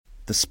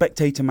The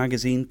Spectator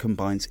magazine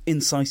combines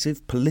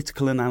incisive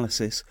political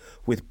analysis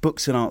with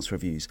books and arts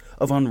reviews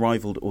of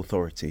unrivalled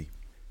authority.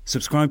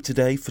 Subscribe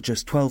today for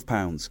just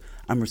 £12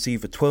 and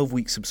receive a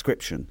 12-week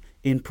subscription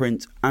in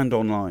print and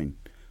online,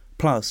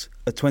 plus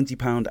a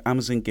 £20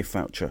 Amazon gift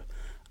voucher,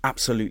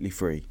 absolutely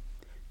free.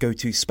 Go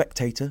to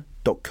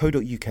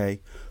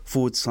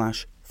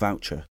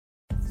spectator.co.uk/voucher.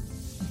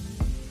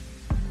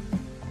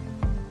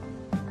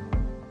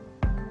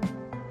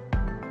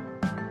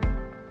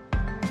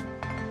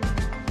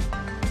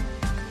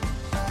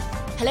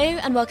 Hello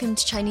and welcome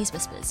to Chinese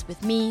Whispers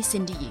with me,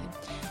 Cindy Yu.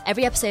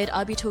 Every episode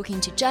I'll be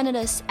talking to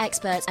journalists,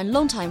 experts and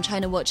long-time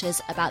China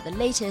watchers about the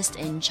latest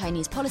in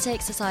Chinese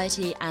politics,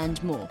 society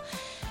and more.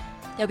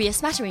 There'll be a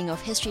smattering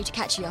of history to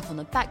catch you up on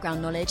the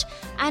background knowledge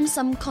and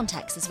some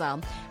context as well.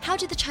 How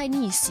do the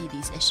Chinese see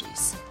these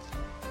issues?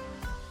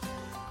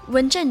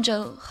 When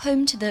Zhengzhou,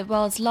 home to the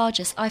world's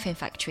largest iPhone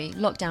factory,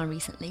 locked down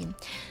recently,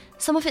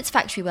 some of its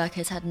factory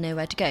workers had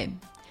nowhere to go.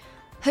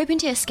 Hoping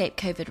to escape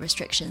COVID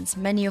restrictions,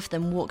 many of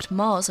them walked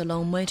miles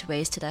along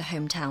motorways to their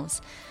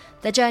hometowns.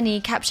 Their journey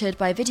captured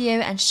by video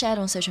and shared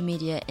on social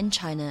media in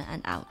China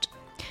and out.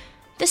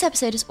 This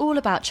episode is all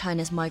about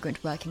China's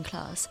migrant working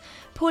class,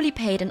 poorly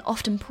paid and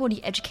often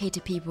poorly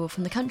educated people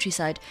from the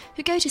countryside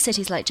who go to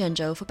cities like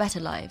Zhengzhou for better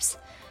lives.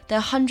 There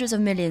are hundreds of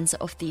millions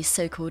of these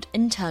so-called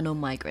internal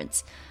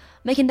migrants,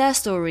 making their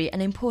story an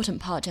important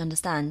part to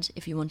understand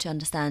if you want to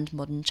understand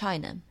modern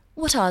China.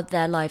 What are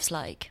their lives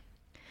like?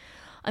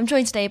 I'm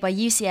joined today by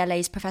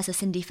UCLA's Professor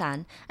Cindy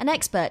Fan, an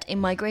expert in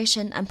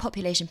migration and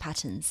population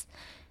patterns.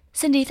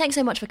 Cindy, thanks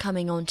so much for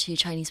coming on to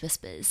Chinese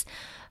Whispers.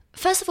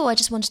 First of all, I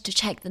just wanted to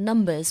check the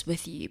numbers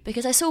with you,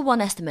 because I saw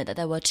one estimate that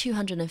there were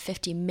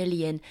 250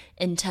 million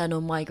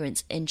internal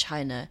migrants in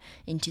China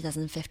in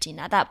 2015.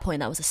 At that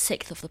point, that was a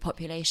sixth of the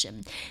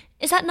population.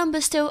 Is that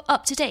number still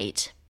up to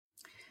date?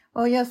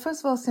 Well, yeah,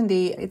 first of all,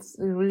 Cindy, it's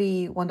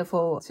really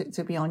wonderful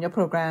to be on your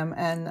program.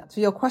 And to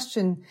your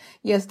question,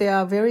 yes, there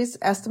are various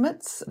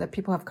estimates that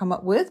people have come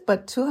up with,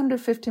 but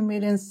 250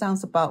 million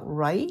sounds about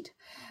right.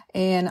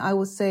 And I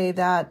would say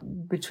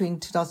that between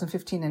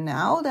 2015 and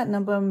now, that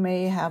number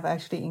may have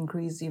actually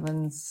increased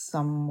even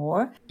some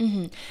more.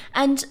 Mm-hmm.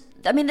 And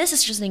I mean, this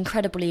is just an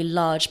incredibly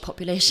large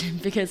population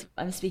because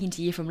I'm speaking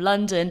to you from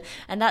London,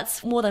 and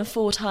that's more than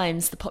 4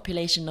 times the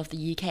population of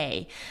the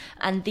UK.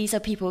 And these are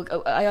people,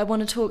 I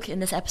want to talk in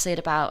this episode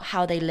about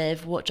how they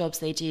live, what jobs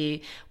they do,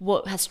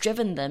 what has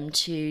driven them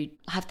to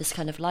have this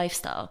kind of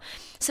lifestyle.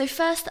 So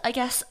first, I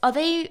guess, are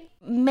they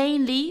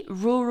mainly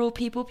rural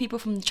people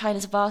from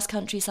China's vast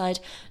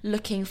countryside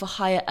looking for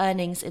higher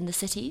earnings in the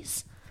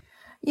cities?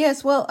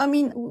 Yes, well, I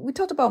mean, we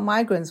talked about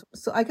migrants.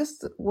 So I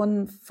guess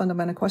one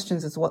fundamental question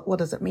is what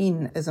does it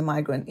mean as a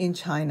migrant in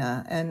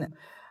China? And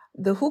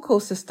the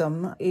hukou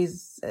system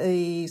is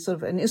a sort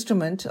of an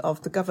instrument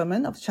of the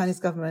government, of the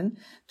Chinese government,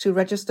 to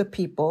register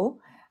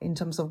people in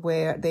terms of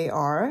where they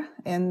are.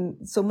 And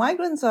so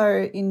migrants are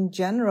in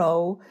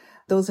general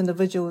those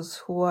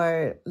individuals who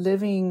are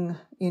living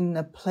in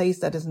a place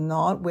that is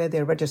not where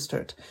they're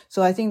registered.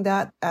 So I think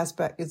that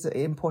aspect is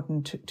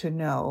important to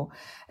know.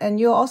 And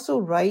you're also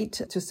right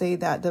to say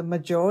that the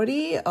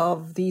majority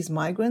of these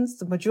migrants,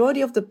 the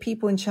majority of the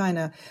people in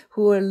China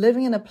who are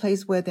living in a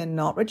place where they're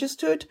not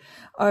registered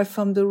are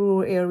from the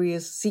rural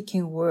areas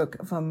seeking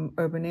work from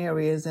urban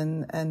areas.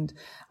 And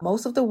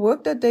most of the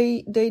work that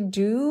they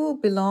do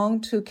belong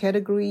to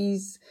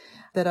categories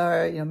that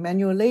are,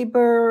 manual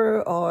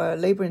labor or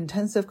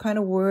labor-intensive kind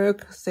of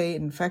work, say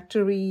in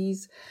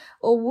factories,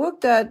 or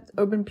work that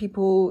urban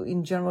people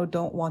in general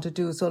don't want to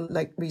do. So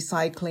like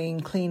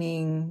recycling,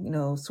 cleaning,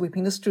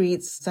 sweeping the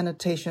streets,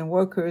 sanitation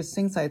workers,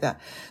 things like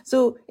that.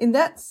 So in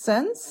that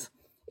sense,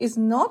 it's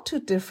not too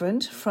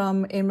different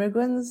from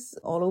immigrants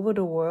all over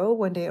the world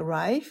when they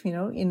arrive,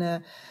 in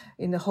a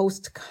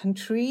host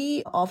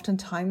country.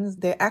 Oftentimes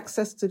their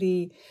access to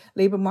the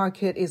labor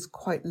market is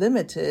quite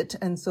limited.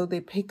 And so they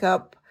pick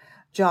up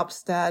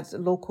jobs that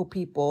local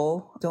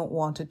people don't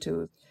want to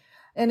do.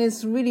 And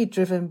it's really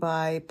driven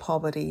by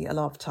poverty a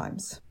lot of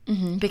times.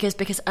 Mm-hmm.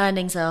 Because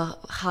earnings are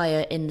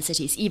higher in the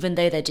cities, even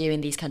though they're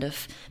doing these kind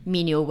of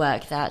menial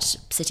work that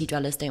city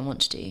dwellers don't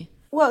want to do.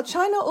 Well,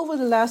 China over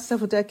the last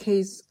several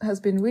decades has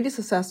been really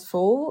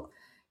successful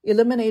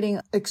eliminating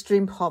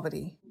extreme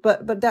poverty.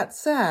 But that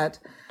said,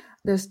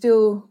 there's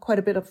still quite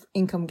a bit of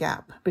income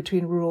gap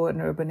between rural and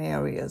urban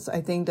areas.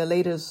 I think the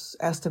latest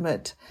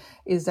estimate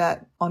is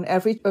that on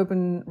average,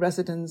 urban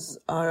residents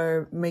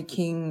are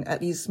making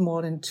at least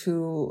more than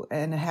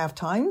 2.5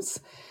 times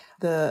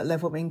the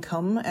level of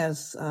income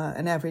as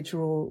an average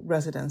rural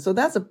resident. So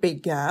that's a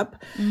big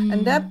gap.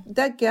 And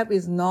that gap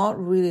is not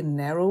really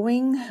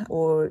narrowing,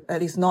 or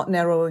at least not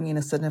narrowing in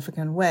a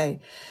significant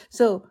way.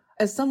 So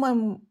as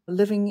someone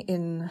living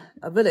in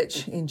a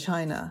village in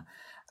China,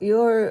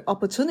 your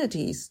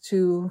opportunities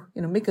to,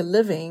 make a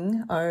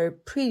living are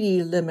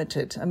pretty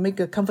limited, and make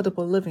a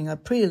comfortable living are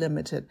pretty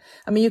limited.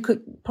 I mean, you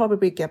could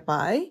probably get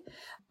by,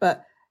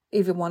 but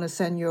if you want to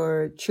send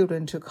your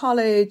children to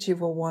college, if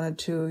you wanted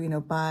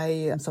to,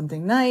 buy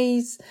something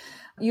nice,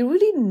 you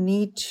really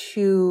need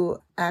to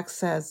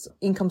access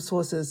income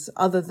sources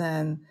other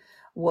than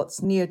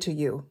what's near to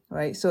you,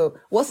 right? So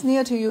what's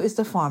near to you is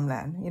the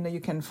farmland.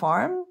 You can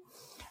farm.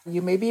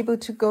 You may be able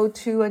to go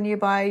to a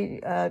nearby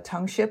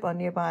township or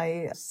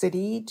nearby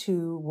city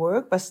to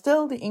work, but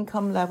still the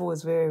income level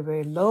is very,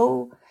 very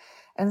low.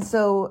 And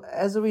so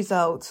as a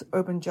result,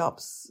 urban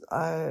jobs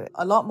are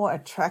a lot more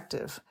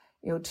attractive,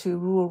 to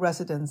rural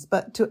residents.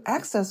 But to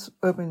access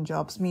urban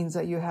jobs means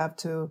that you have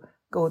to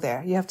go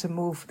there. You have to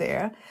move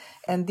there.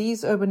 And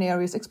these urban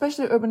areas,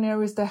 especially urban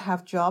areas that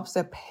have jobs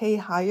that pay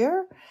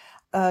higher,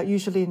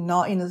 usually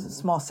not in the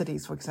small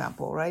cities, for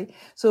example, right?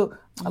 So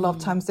a lot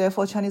of times,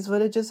 therefore, Chinese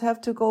villagers have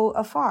to go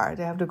afar.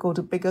 They have to go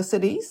to bigger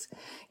cities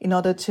in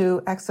order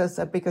to access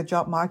a bigger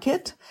job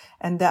market.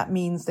 And that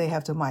means they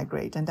have to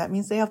migrate. And that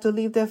means they have to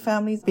leave their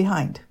families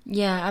behind.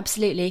 Yeah,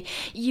 absolutely.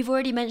 You've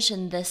already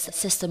mentioned this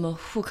system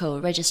of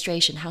hukou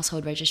registration,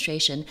 household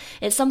registration.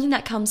 It's something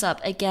that comes up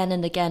again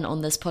and again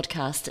on this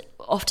podcast,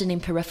 often in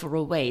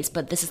peripheral ways,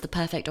 but this is the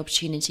perfect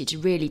opportunity to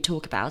really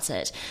talk about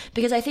it.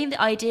 Because I think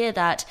the idea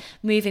that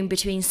moving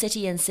between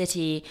city and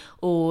city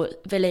or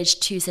village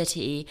to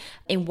city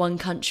in one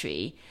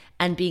country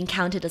and being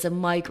counted as a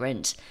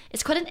migrant,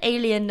 it's quite an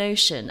alien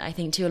notion, I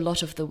think, to a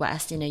lot of the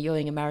West. You're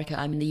in America,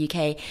 I'm in the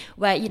UK,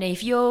 where,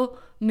 if you're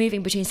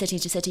moving between city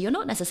to city, you're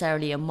not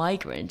necessarily a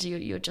migrant.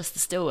 You're just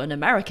still an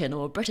American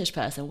or a British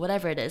person,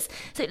 whatever it is.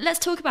 So let's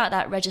talk about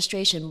that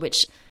registration,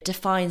 which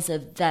defines the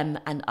them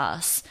and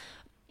us.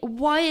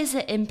 Why is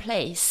it in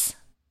place?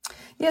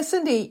 Yeah,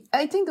 Cindy,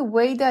 I think the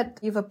way that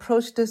you've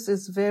approached this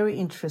is very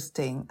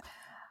interesting.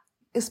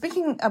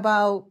 Speaking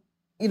about,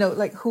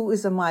 who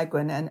is a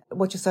migrant and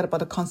what you said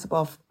about the concept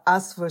of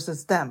us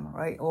versus them,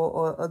 right?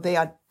 Or they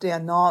are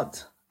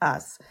not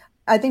us.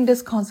 I think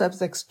this concept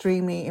is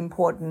extremely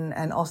important,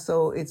 and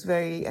also it's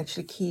very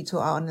actually key to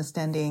our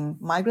understanding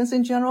migrants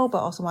in general, but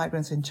also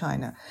migrants in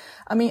China.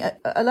 I mean,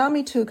 allow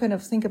me to kind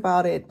of think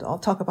about it. I'll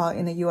talk about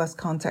in a U.S.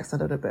 context a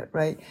little bit,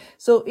 right?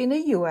 So in the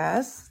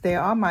U.S., there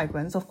are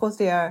migrants. Of course,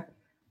 there are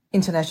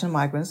international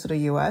migrants to the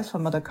U.S.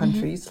 from other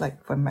countries,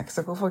 like from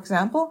Mexico, for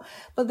example.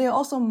 But there are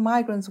also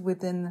migrants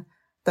within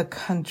the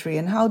country.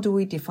 And how do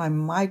we define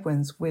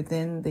migrants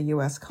within the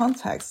U.S.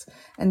 context?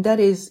 And that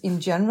is, in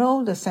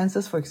general, the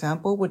census, for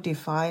example, would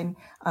define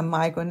a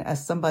migrant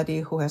as somebody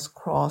who has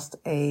crossed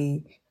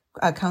a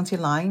county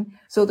line.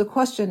 So the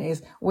question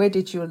is, where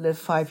did you live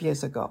 5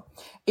 years ago?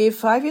 If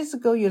 5 years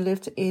ago you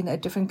lived in a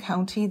different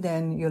county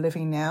than you're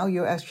living now,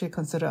 you're actually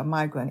considered a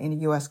migrant in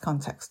the U.S.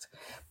 context.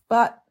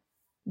 But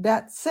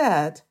that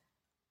said,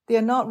 they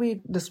are not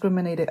really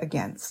discriminated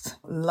against,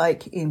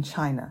 like in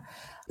China.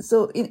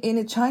 So in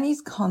a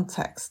Chinese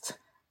context,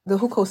 the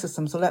hukou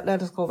system, so let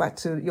us go back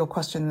to your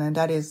question, and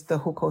that is the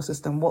hukou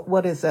system.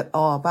 What is it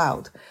all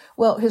about?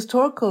 Well,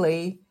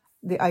 historically,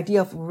 the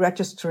idea of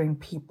registering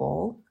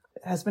people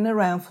has been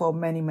around for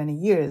many, many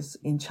years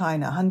in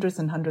China, hundreds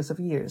and hundreds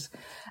of years.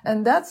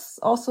 And that's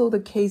also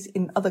the case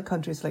in other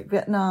countries like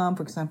Vietnam,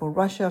 for example,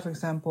 Russia, for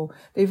example.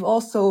 They've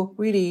also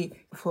really,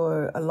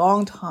 for a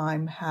long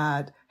time,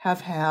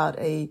 have had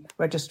a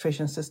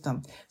registration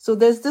system. So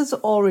there's this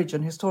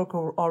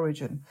historical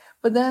origin.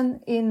 But then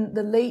in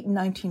the late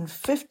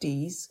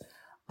 1950s,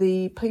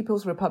 the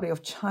People's Republic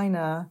of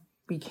China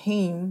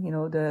became,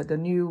 the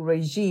new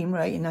regime,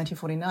 right, in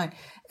 1949.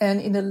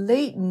 And in the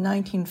late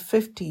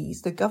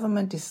 1950s, the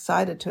government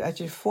decided to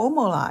actually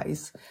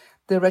formalize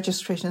the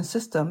registration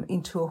system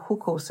into a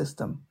hukou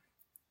system.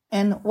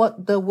 And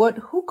what the word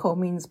hukou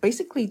means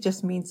basically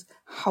just means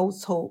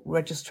household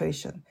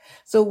registration.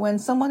 So when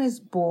someone is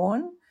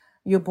born,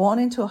 you're born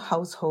into a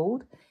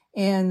household,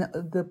 and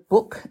the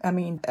book,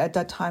 at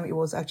that time it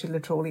was actually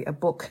literally a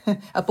book,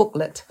 a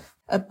booklet.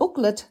 A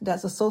booklet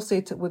that's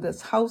associated with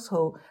this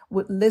household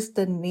would list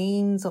the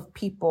names of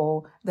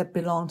people that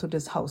belong to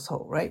this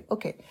household, right?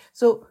 Okay.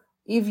 So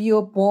if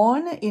you're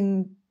born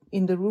in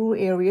the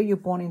rural area, you're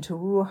born into a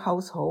rural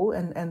household,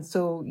 and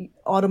so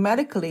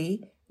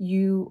automatically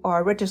you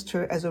are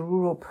registered as a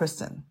rural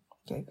person.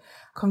 Okay.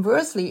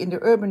 Conversely, in the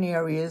urban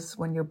areas,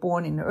 when you're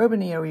born in the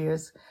urban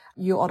areas,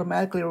 you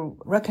automatically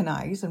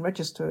recognize and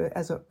register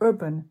as an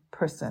urban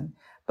person.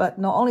 But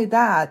not only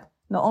that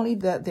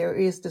there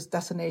is this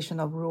designation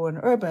of rural and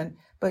urban,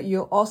 but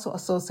you're also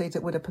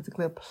associated with a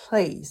particular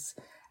place.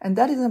 And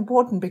that is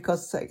important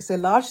because, say,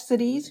 large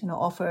cities,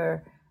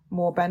 offer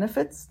more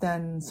benefits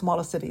than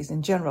smaller cities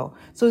in general.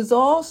 So it's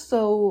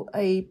also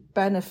a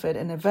benefit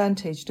and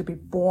advantage to be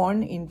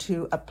born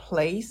into a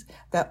place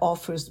that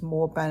offers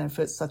more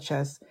benefits such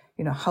as,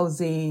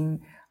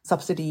 housing,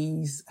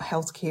 subsidies,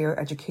 healthcare,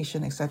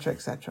 education, etc.,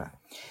 etc.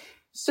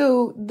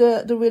 So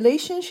the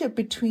relationship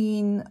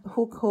between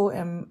hukou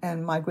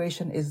and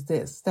migration is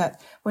this,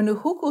 that when the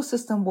hukou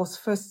system was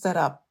first set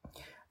up,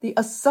 the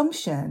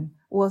assumption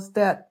was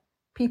that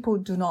people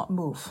do not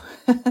move.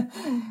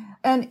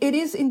 And it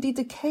is indeed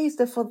the case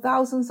that for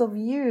thousands of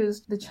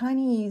years, the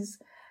Chinese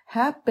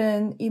had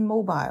been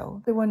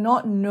immobile. They were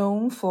not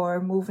known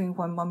for moving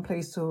from one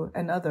place to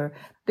another.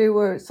 They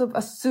were sort of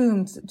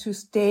assumed to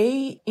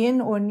stay in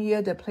or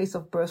near their place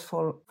of birth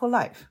for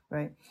life,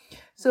 right?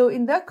 So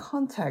in that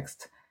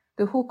context,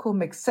 the hukou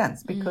makes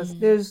sense because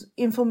there's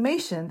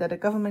information that the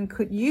government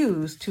could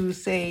use to,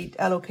 say,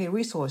 allocate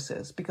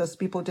resources because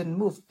people didn't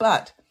move.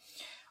 But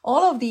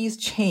all of these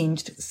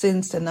changed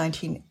since the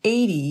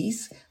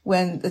 1980s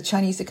when the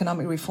Chinese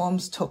economic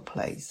reforms took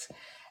place.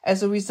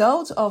 As a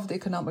result of the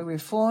economic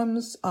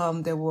reforms,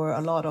 there were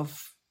a lot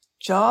of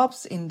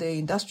jobs in the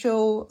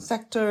industrial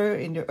sector,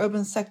 in the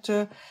urban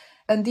sector.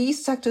 And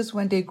these sectors,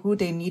 when they grew,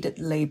 they needed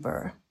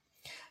labor.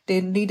 They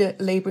needed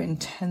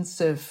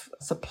labor-intensive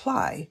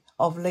supply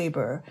of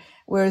labor.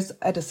 Whereas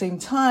at the same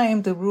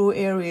time, the rural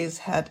areas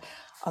had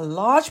a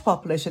large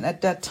population.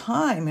 At that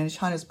time, and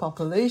China's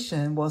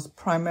population was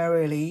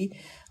primarily,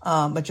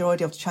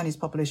 majority of the Chinese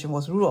population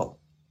was rural.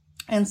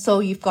 And so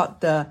you've got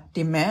the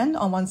demand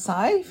on one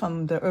side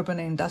from the urban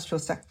and industrial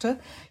sector.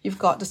 You've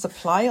got the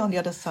supply on the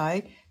other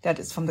side that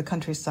is from the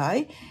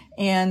countryside.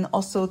 And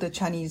also the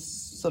Chinese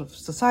sort of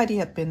society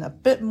had been a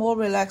bit more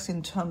relaxed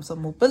in terms of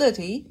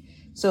mobility.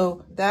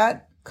 So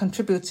that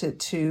contributed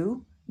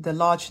to the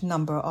large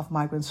number of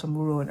migrants from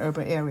rural and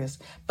urban areas.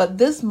 But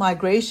this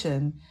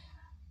migration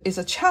is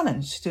a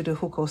challenge to the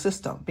hukou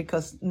system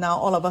because now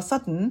all of a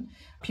sudden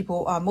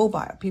people are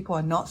mobile. People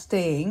are not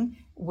staying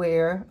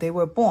where they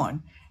were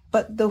born.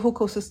 But the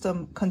hukou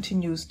system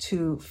continues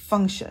to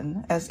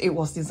function as it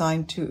was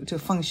designed to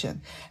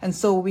function. And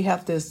so we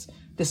have this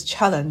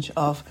challenge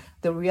of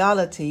the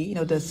reality,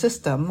 the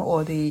system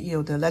or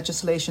the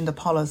legislation, the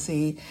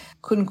policy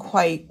couldn't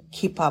quite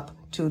keep up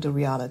to the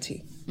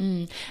reality.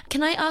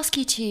 Can I ask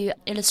you to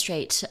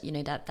illustrate,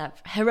 that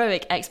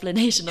heroic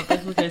explanation of the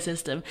hukou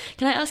system?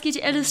 Can I ask you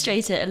to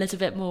illustrate it a little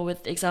bit more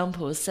with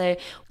examples? So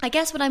I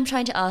guess what I'm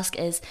trying to ask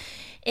is,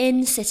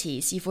 in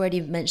cities, you've already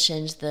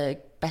mentioned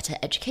the better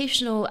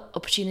educational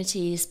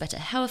opportunities, better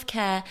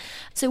healthcare.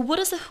 So what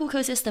does the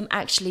hukou system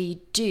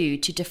actually do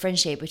to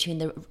differentiate between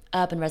the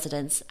urban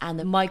residents and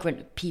the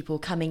migrant people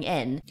coming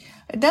in?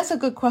 That's a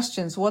good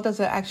question. So what does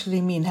it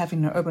actually mean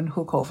having an urban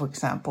hukou, for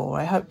example?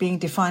 Right? Being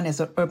defined as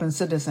an urban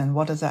citizen,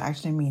 what does that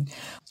actually mean?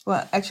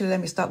 Well, actually,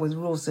 let me start with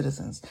rural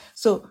citizens.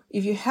 So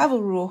if you have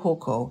a rural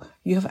hukou,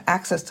 you have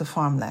access to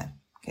farmland.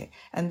 Okay.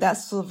 And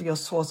that's sort of your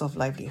source of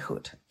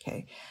livelihood.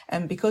 Okay.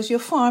 And because you're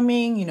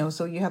farming,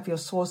 so you have your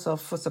source of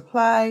food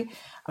supply.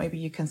 Maybe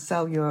you can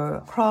sell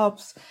your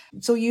crops.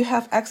 So you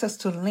have access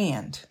to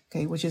land.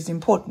 Okay. Which is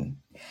important.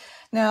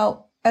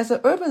 Now, as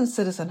an urban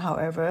citizen,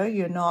 however,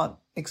 you're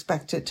not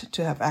expected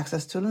to have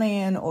access to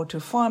land or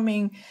to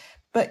farming,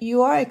 but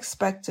you are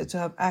expected to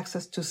have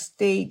access to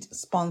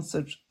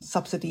state-sponsored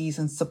subsidies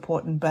and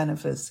support and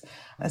benefits,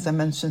 as I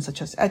mentioned,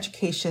 such as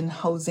education,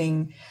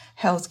 housing,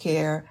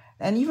 healthcare,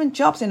 and even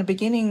jobs. In the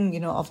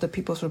beginning, of the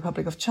People's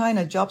Republic of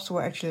China, jobs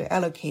were actually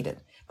allocated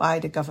by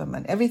the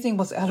government. Everything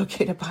was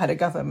allocated by the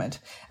government.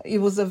 It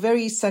was a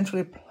very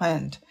centrally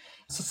planned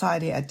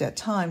society at that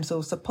time.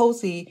 So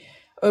supposedly,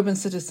 urban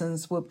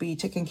citizens would be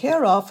taken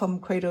care of from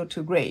cradle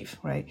to grave,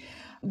 right?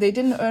 They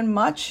didn't earn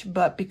much,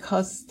 but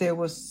because there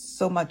was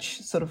so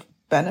much sort of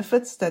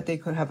benefits that they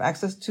could have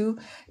access to,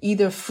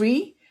 either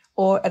free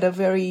or at a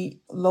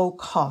very low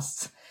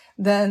cost,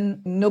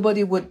 then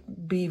nobody would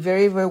be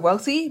very, very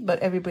wealthy, but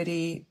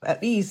everybody,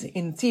 at least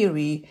in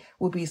theory,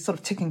 would be sort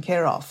of taken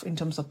care of in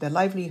terms of their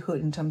livelihood,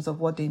 in terms of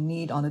what they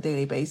need on a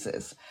daily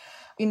basis.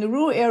 In the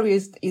rural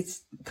areas,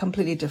 it's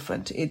completely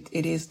different. It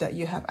is that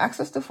you have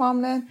access to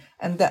farmland,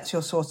 and that's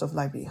your source of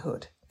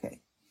livelihood. Okay.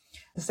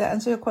 Does that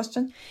answer your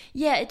question?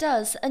 Yeah, it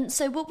does. And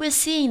so what we're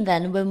seeing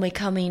then when we're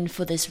coming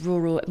for this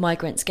rural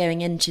migrants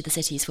going into the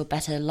cities for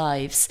better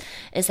lives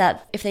is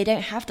that if they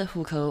don't have the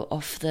hukou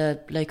of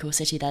the local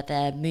city that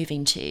they're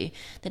moving to,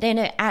 they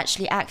don't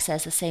actually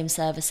access the same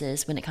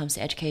services when it comes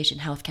to education,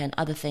 healthcare and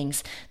other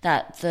things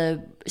that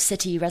the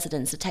city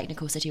residents, the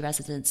technical city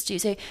residents do.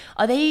 So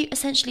are they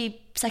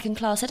essentially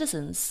second-class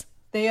citizens?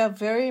 They are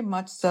very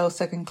much so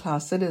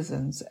second-class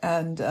citizens.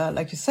 And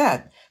like you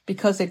said,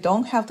 because they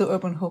don't have the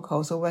urban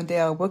hukou, so when they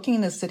are working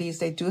in the cities,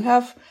 they do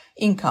have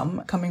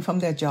income coming from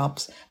their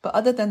jobs. But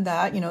other than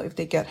that, if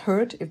they get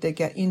hurt, if they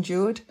get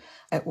injured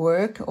at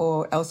work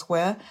or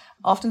elsewhere,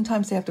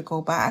 oftentimes they have to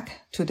go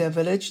back to their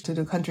village, to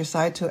the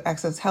countryside to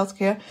access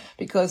healthcare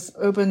because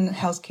urban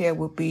healthcare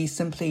would be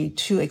simply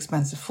too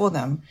expensive for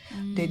them.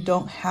 They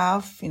don't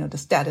have, the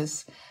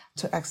status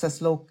to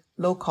access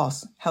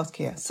low-cost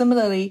healthcare.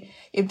 Similarly,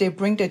 if they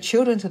bring their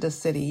children to the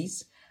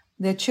cities,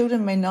 their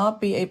children may not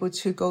be able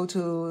to go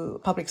to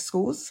public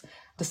schools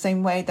the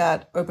same way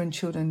that urban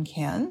children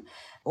can,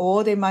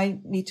 or they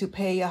might need to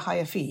pay a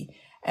higher fee.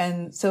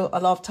 And so a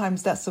lot of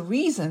times that's the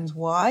reasons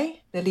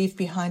why they leave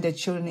behind their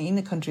children in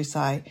the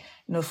countryside,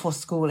 for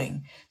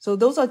schooling. So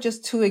those are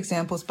just two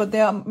examples, but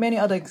there are many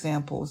other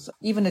examples.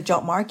 Even the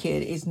job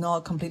market is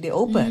not completely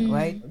open,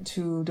 right,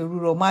 to the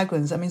rural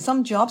migrants. I mean,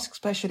 some jobs,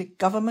 especially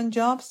government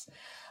jobs,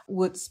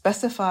 would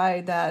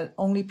specify that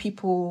only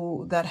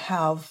people that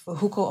have a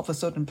hukou of a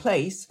certain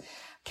place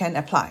can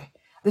apply.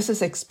 This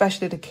is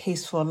especially the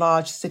case for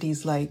large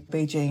cities like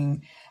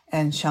Beijing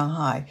and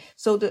Shanghai.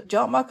 So the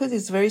job market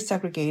is very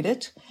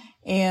segregated.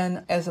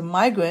 And as a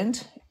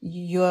migrant,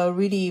 you're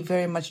really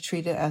very much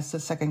treated as a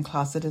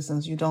second-class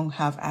citizens. You don't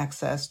have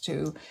access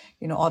to,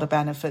 all the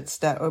benefits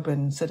that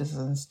urban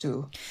citizens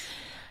do.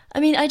 I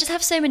mean, I just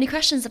have so many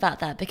questions about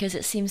that because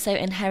it seems so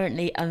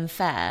inherently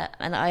unfair.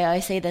 And I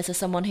say this as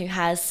someone who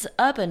has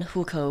urban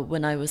hukou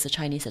when I was a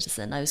Chinese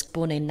citizen. I was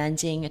born in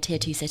Nanjing, a tier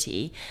 2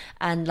 city,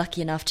 and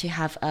lucky enough to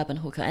have urban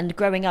hukou. And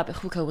growing up,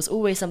 hukou was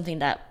always something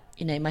that,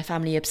 my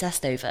family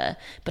obsessed over,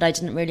 but I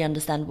didn't really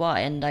understand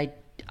why. And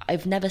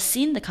I've never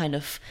seen the kind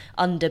of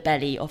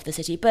underbelly of the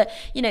city. But,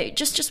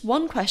 just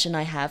one question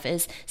I have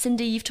is,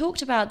 Cindy, you've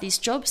talked about these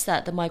jobs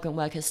that the migrant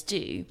workers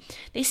do.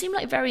 They seem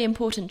like very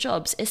important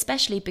jobs,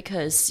 especially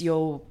because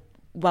your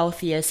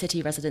wealthier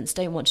city residents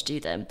don't want to do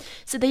them.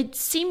 So they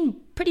seem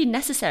pretty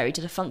necessary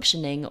to the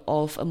functioning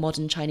of a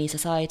modern Chinese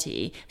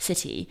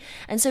city.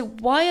 And so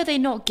why are they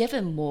not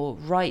given more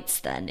rights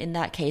then in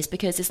that case?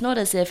 Because it's not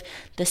as if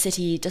the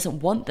city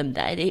doesn't want them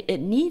there. It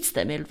needs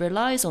them. It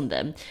relies on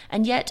them.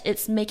 And yet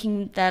it's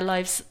making their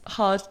lives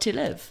hard to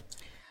live.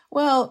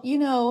 Well,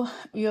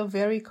 you're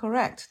very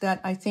correct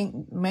that I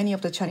think many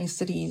of the Chinese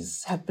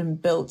cities have been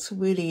built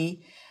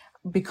really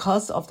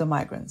because of the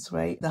migrants,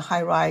 right? The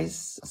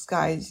high-rise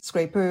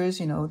skyscrapers,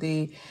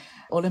 the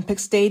Olympic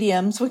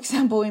stadiums, for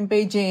example, in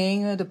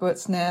Beijing, the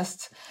Bird's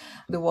Nest,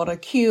 the Water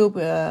Cube,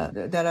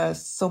 that are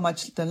so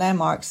much the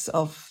landmarks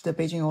of the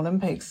Beijing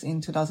Olympics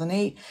in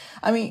 2008.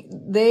 I mean,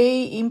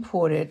 they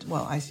imported,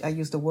 well, I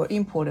use the word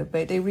imported,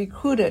 but they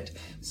recruited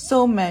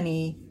so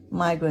many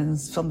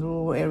migrants from the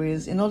rural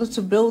areas in order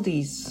to build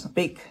these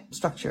big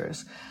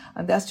structures.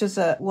 And that's just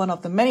one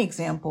of the many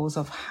examples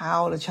of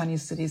how the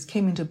Chinese cities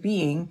came into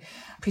being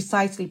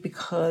precisely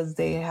because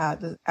they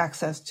had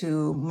access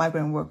to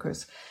migrant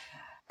workers.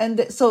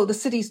 And so the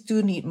cities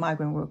do need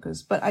migrant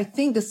workers. But I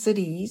think the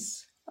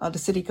cities, the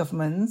city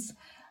governments,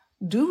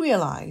 do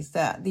realize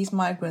that these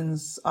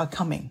migrants are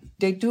coming.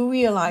 They do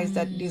realize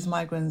that these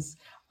migrants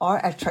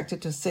are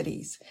attracted to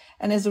cities.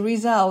 And as a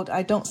result,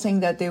 I don't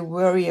think that they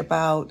worry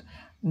about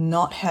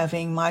not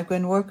having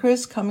migrant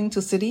workers coming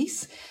to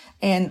cities.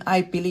 And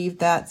I believe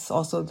that's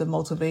also the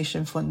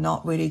motivation for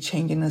not really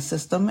changing the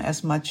system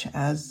as much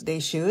as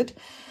they should.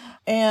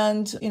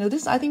 And,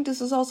 I think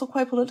this is also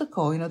quite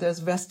political. There's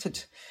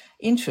vested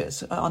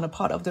interest on the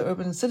part of the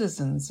urban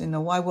citizens.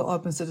 Why would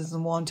urban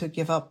citizens want to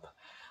give up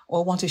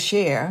or want to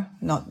share,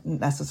 not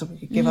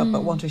necessarily give up,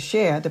 but want to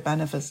share the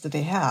benefits that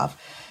they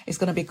have? It's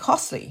going to be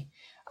costly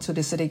to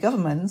the city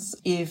governments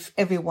if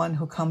everyone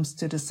who comes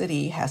to the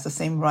city has the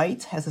same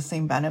rights, has the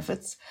same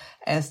benefits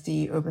as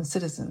the urban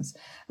citizens.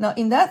 Now,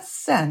 in that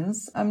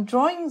sense, I'm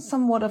drawing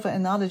somewhat of an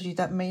analogy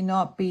that may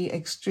not be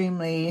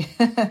extremely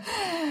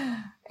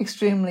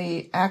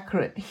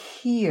accurate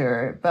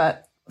here.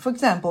 But for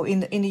example, in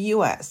the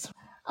US,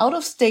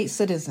 out-of-state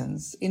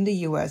citizens in the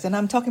US, and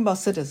I'm talking about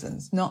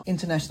citizens, not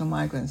international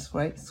migrants,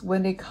 right?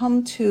 When they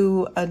come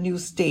to a new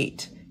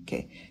state,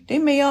 they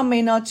may or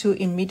may not to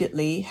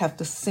immediately have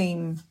the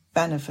same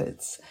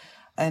benefits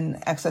and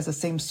access the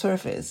same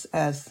service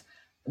as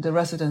the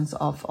residents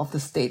of the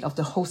state, of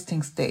the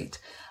hosting state,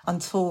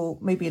 until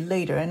maybe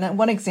later. And then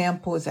one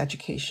example is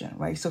education,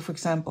 right? So for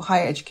example,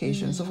 higher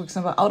education. So for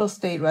example,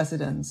 out-of-state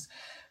residents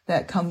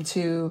that come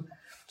to,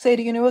 say,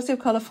 the University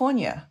of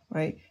California,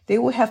 right? They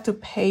will have to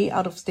pay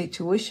out-of-state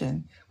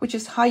tuition, which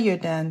is higher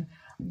than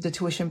the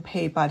tuition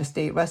paid by the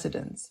state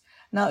residents.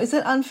 Now, is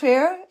it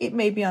unfair? It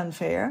may be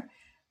unfair.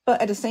 But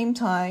at the same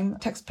time,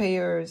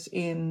 taxpayers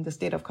in the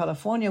state of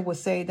California would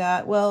say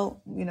that,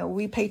 well,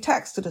 we pay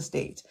tax to the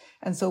state.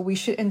 And so we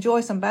should enjoy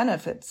some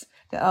benefits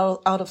that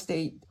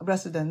out-of-state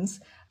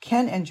residents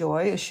can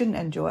enjoy or shouldn't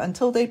enjoy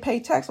until they pay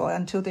tax or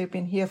until they've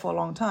been here for a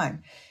long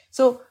time.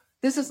 So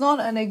this is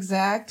not an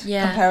exact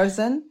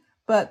comparison,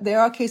 but there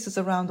are cases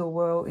around the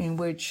world in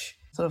which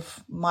sort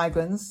of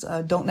migrants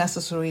don't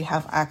necessarily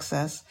have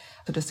access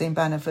to the same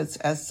benefits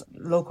as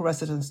local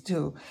residents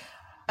do.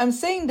 I'm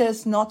saying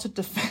this not to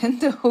defend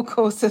the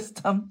hukou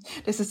system.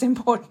 This is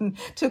important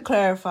to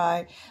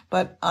clarify,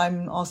 but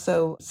I'm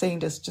also saying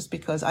this just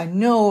because I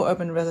know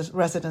urban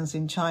residents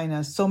in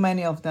China, so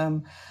many of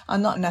them are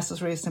not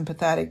necessarily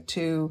sympathetic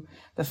to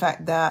the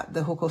fact that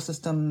the hukou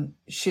system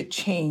should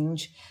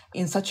change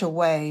in such a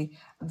way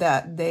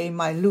that they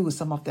might lose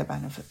some of their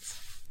benefits.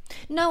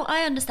 No,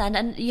 I understand.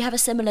 And you have a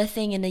similar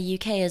thing in the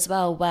UK as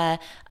well, where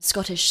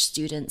Scottish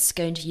students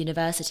going to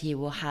university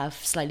will have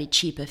slightly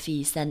cheaper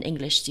fees than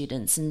English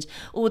students, and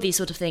all these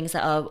sort of things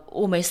that are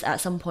almost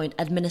at some point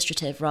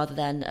administrative rather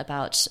than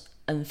about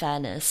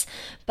unfairness.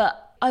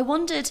 But I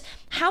wondered,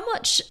 how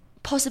much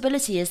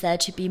possibility is there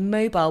to be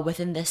mobile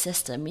within this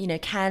system?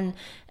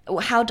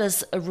 How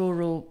does a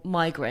rural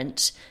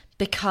migrant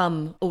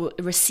become or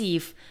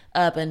receive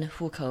urban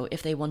hukou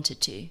if they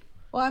wanted to?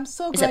 Well, I'm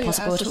so glad you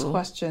asked this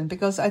question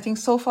because I think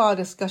so far our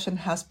discussion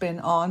has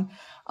been on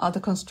the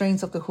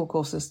constraints of the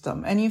hukou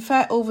system. And in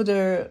fact, over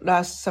the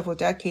last several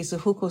decades, the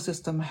hukou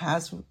system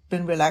has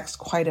been relaxed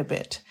quite a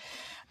bit.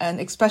 And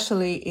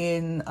especially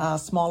in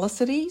smaller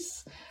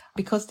cities,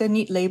 because they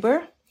need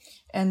labor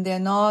and they're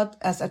not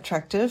as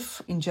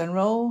attractive in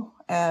general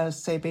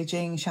as, say,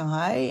 Beijing,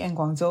 Shanghai, and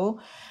Guangzhou.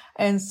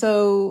 And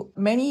so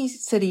many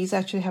cities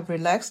actually have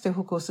relaxed their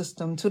hukou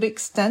system to the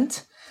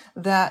extent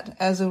that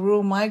as a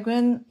rural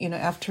migrant,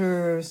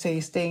 after, say,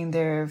 staying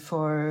there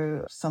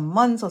for some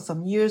months or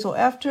some years, or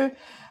after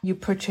you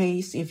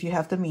purchase, if you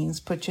have the means,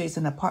 purchase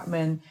an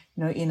apartment,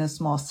 in a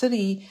small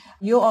city,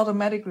 you're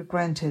automatically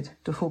granted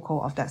the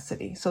hukou of that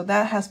city. So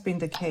that has been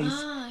the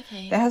case.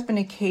 Okay. That has been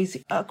the case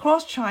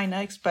across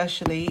China,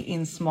 especially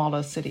in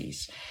smaller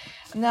cities.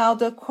 Now,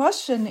 the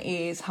question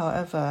is,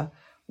 however,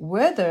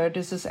 whether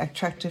this is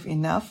attractive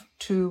enough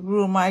to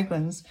rural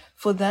migrants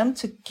for them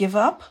to give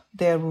up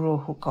their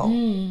rural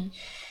hukou.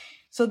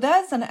 So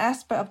that's an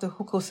aspect of the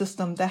hukou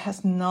system that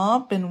has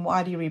not been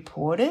widely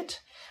reported,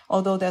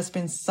 although there's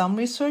been some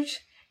research,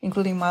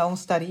 including my own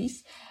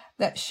studies,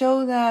 that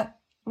show that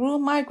rural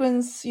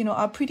migrants,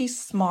 are pretty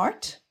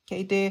smart.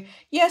 Okay,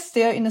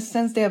 they're in a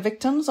sense, they are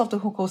victims of the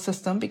hukou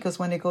system because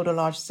when they go to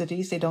large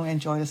cities, they don't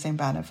enjoy the same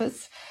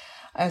benefits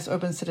as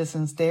urban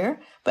citizens there.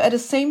 But at the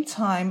same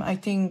time, I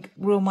think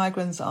rural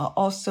migrants are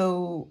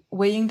also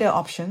weighing their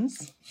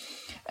options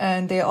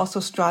and they're also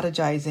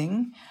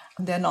strategizing.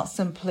 They're not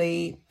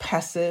simply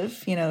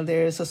passive.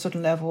 There's a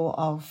certain level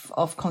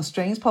of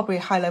constraints, probably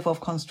a high level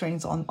of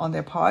constraints on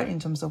their part in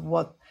terms of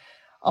what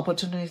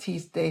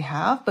opportunities they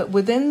have. But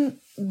within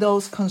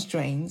those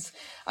constraints,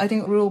 I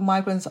think rural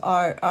migrants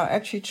are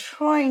actually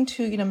trying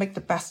to, make the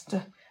best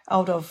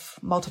out of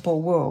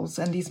multiple worlds.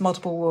 And these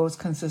multiple worlds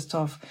consist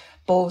of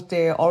both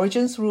their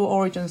origins, rural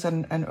origins,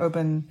 and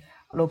urban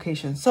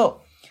locations.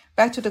 So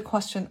back to the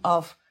question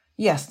of,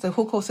 yes, the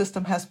hukou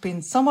system has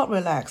been somewhat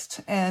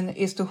relaxed. And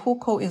is the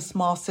hukou in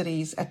small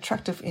cities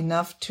attractive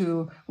enough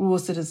to rural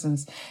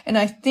citizens? And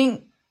I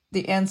think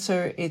the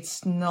answer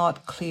is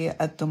not clear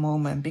at the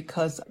moment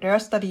because there are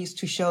studies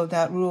to show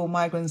that rural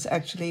migrants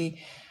actually,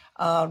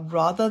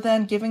 rather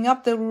than giving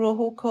up the rural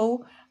hukou,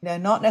 they're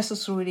not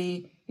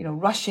necessarily,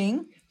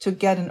 rushing to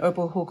get an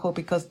urban hukou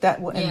because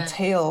that will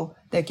entail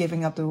they're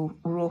giving up the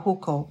rural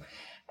hukou.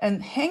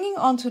 And hanging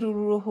on to the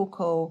rural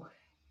hukou,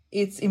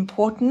 it's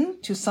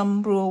important to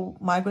some rural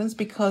migrants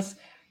because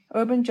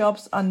urban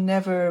jobs are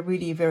never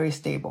really very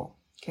stable.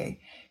 Okay.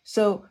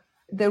 So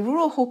the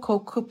rural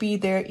hukou could be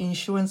their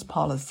insurance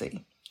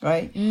policy,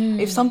 right?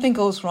 If something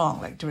goes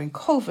wrong, like during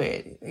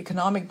COVID,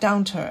 economic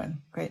downturn,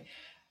 right?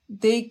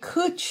 They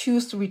could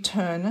choose to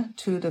return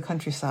to the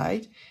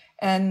countryside.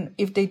 And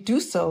if they do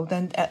so,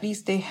 then at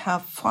least they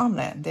have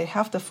farmland. They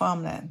have the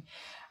farmland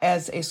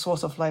as a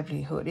source of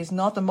livelihood. It's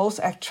not the most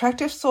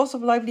attractive source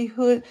of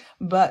livelihood,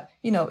 but,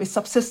 it's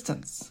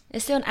subsistence.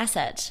 It's still an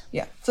asset.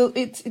 Yeah. So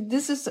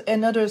this is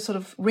another sort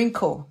of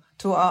wrinkle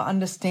to our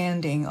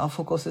understanding of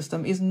hukou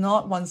system. Is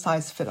not one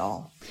size fit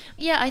all.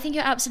 Yeah, I think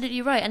you're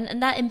absolutely right.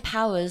 And that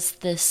empowers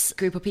this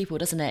group of people,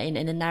 doesn't it,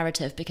 in a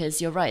narrative, because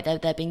you're right,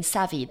 they're being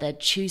savvy, they're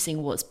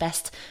choosing what's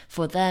best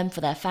for them, for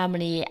their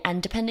family,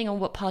 and depending on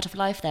what part of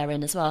life they're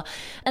in as well.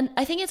 And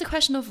I think it's a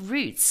question of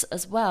roots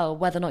as well,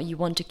 whether or not you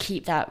want to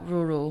keep that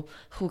rural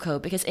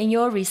hukou, because in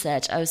your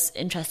research, I was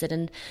interested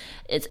in,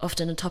 it's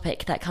often a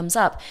topic that comes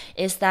up,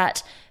 is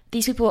that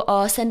these people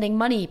are sending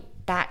money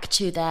back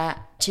to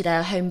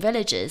their home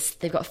villages.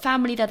 They've got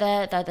family that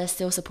they're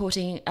still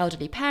supporting,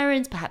 elderly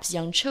parents, perhaps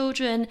young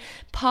children,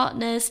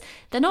 partners.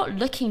 They're not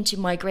looking to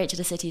migrate to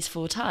the cities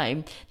full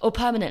time or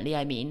permanently.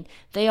 I mean,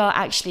 they are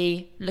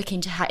actually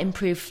looking to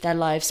improve their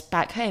lives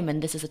back home,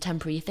 and this is a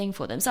temporary thing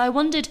for them. So I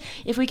wondered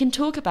if we can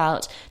talk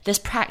about this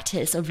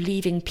practice of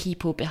leaving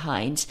people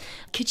behind.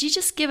 Could you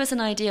just give us an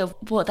idea of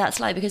what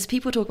that's like? Because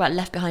people talk about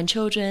left behind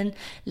children,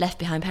 left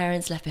behind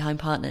parents, left behind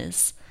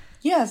partners.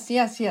 Yes.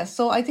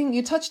 So I think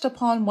you touched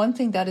upon one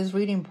thing that is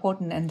really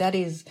important, and that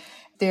is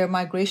their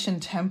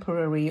migration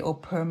temporary or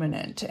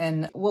permanent.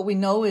 And what we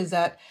know is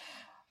that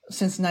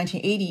since the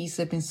 1980s,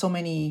 there have been so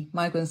many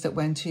migrants that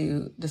went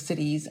to the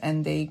cities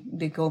and they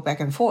go back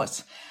and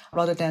forth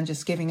rather than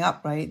just giving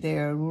up, right,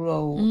 their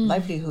rural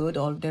livelihood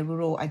or their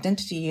rural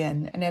identity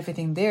and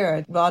everything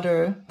there.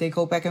 Rather, they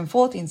go back and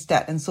forth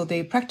instead. And so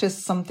they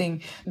practice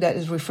something that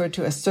is referred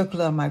to as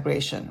circular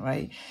migration,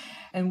 right?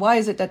 And why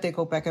is it that they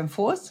go back and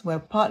forth?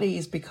 Well, partly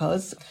is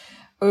because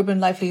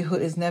urban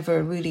livelihood is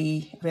never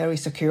really very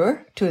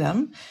secure to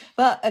them.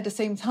 But at the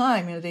same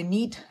time, they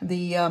need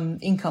the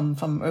income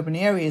from urban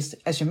areas,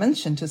 as you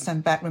mentioned, to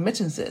send back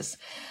remittances,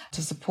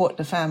 to support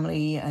the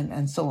family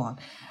and so on.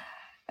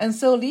 And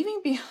so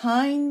leaving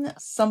behind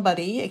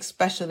somebody,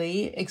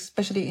 especially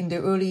in the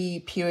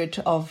early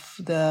period of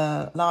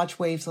the large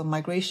waves of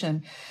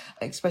migration,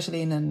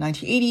 especially in the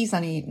 1980s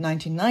and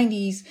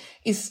 1990s,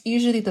 is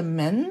usually the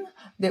men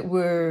that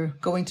were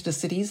going to the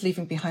cities,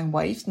 leaving behind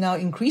wives. Now,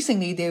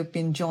 increasingly, they've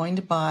been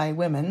joined by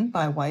women,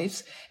 by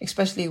wives,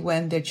 especially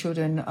when their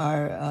children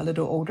are a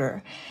little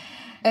older.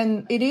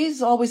 And it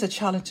is always a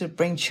challenge to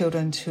bring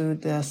children to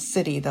the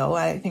city, though.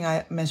 I think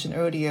I mentioned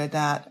earlier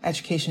that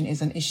education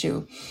is an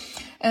issue.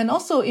 And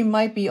also, it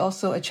might be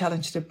also a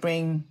challenge to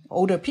bring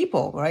older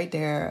people, right,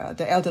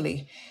 the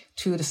elderly,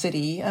 to the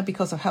city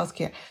because of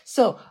healthcare.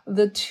 So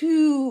the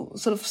two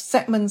sort of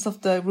segments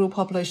of the rural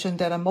population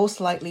that are most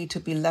likely to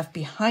be left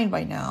behind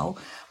right now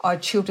are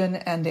children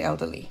and the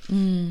elderly.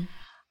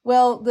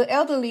 Well, the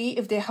elderly,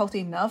 if they're healthy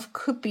enough,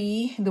 could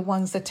be the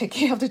ones that take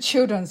care of the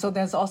children. So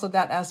there's also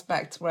that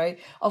aspect, right,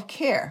 of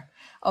care,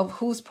 of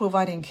who's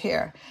providing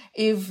care.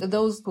 If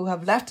those who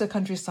have left the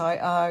countryside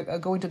are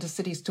going to the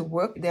cities to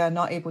work, they are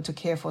not able to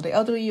care for the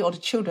elderly or the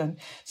children.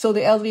 So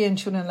the elderly and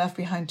children left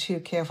behind to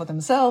care for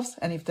themselves.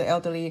 And if the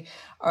elderly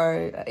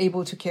are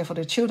able to care for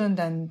the children,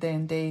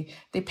 then they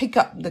pick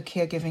up the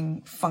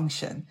caregiving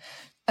function.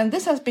 And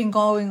this has been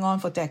going on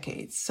for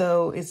decades.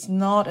 So it's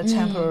not a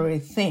temporary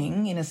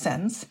thing in a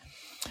sense.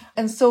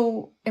 And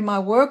so in my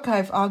work,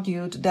 I've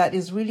argued that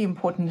it's really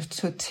important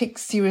to take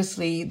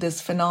seriously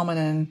this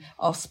phenomenon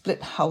of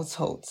split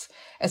households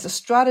as a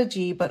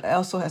strategy, but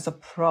also as a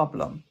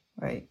problem,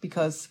 right?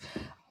 Because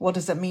what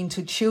does that mean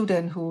to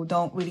children who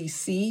don't really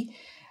see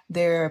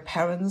their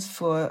parents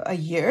for a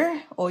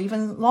year or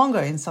even longer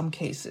in some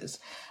cases?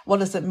 What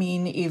does it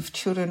mean if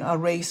children are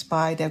raised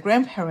by their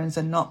grandparents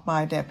and not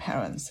by their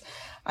parents?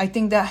 I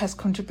think that has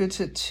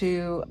contributed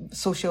to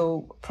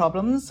social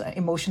problems,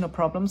 emotional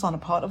problems on the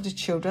part of the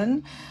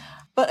children.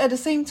 But at the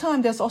same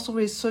time, there's also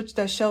research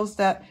that shows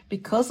that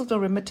because of the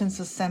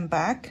remittances sent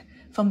back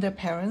from their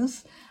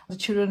parents, the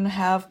children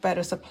have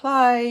better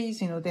supplies,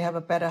 they have a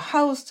better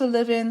house to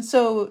live in.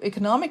 So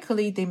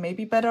economically, they may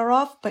be better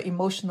off, but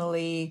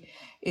emotionally,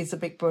 it's a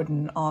big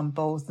burden on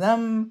both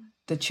them,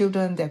 the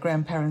children, their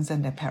grandparents,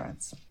 and their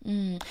parents.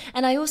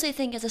 And I also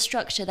think as a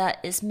structure that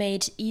is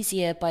made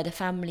easier by the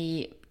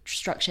family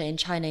structure in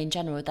China in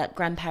general, that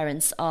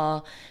grandparents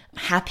are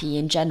happy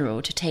in general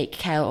to take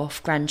care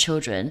of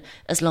grandchildren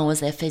as long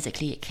as they're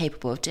physically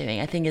capable of doing.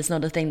 I think it's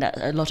not a thing that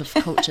a lot of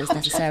cultures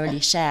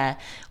necessarily share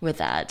with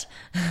that.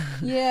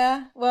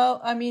 Yeah, well,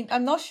 I mean,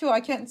 I'm not sure.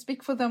 I can't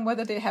speak for them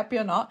whether they're happy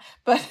or not,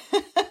 but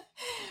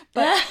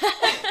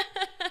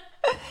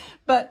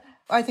but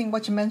I think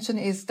what you mentioned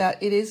is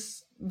that it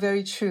is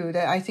very true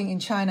that I think in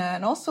China,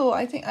 and also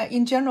I think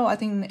in general, I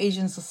think in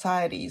Asian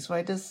societies,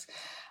 right, this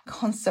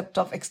concept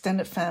of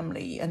extended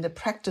family and the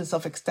practice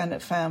of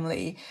extended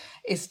family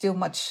is still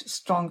much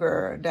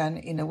stronger than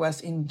in the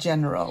West in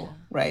general,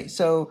 right?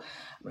 So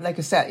like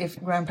you said,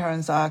 if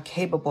grandparents are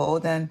capable,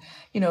 then,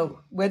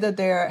 whether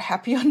they're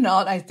happy or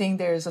not, I think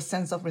there's a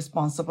sense of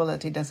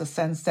responsibility. There's a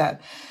sense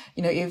that,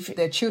 if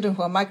their children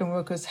who are migrant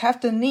workers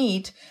have the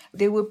need,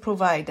 they would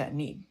provide that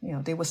need.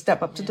 They would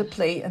step up to the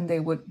plate and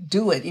they would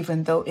do it,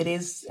 even though it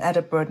is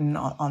added burden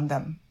on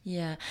them.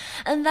 Yeah.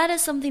 And that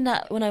is something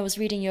that when I was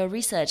reading your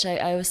research,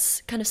 I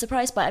was kind of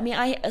surprised by. I mean,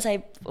 as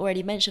I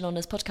already mentioned on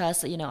this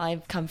podcast, that,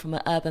 I've come from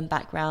an urban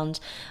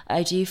background.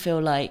 I do feel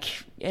like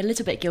a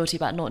little bit guilty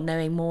about not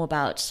knowing more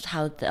about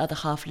how the other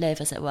half live,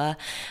 as it were.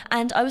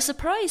 And I was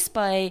surprised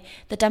by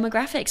the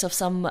demographics of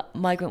some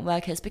migrant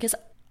workers, because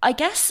I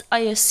guess I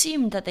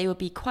assumed that they would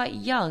be quite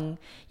young,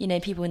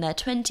 people in their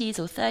 20s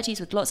or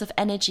 30s with lots of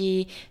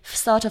energy,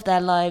 start of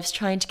their lives,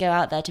 trying to go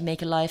out there to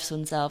make a life for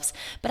themselves.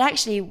 But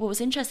actually, what was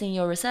interesting in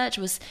your research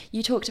was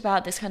you talked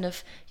about this kind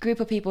of group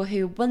of people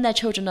who, when their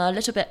children are a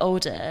little bit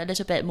older, a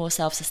little bit more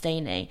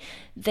self-sustaining,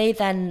 they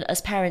then,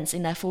 as parents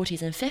in their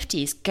 40s and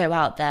 50s, go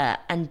out there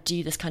and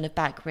do this kind of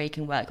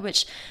back-breaking work,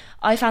 which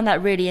I found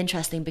that really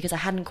interesting because I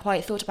hadn't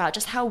quite thought about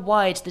just how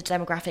wide the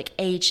demographic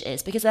age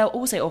is, because there are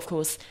also, of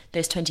course,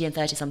 those 20 and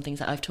 30 somethings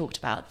that I've talked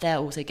about. They're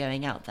also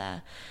going out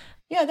there.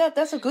 Yeah,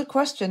 that's a good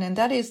question. And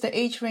that is, the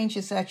age range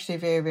is actually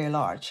very, very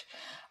large.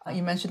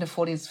 You mentioned the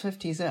 40s,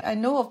 50s. I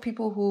know of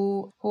people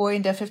who are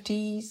in their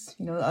 50s,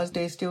 as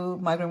they're still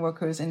migrant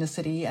workers in the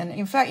city. And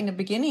in fact, in the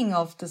beginning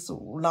of this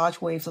large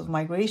waves of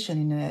migration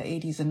in the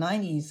 80s and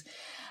 90s,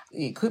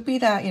 it could be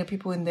that,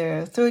 people in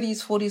their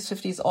 30s, 40s,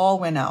 50s all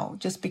went out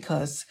just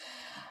because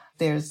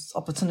there's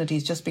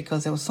opportunities, just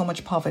because there was so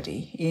much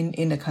poverty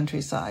in the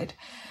countryside.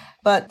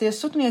 But there's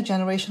certainly a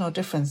generational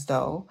difference,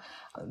 though.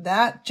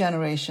 That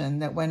generation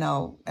that went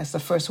out as the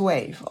first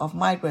wave of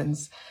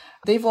migrants,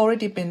 they've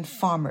already been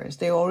farmers.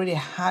 They already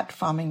had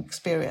farming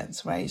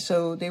experience, right?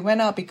 So they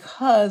went out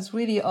because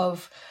really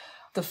of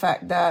the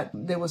fact that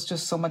there was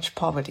just so much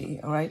poverty,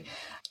 right?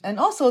 And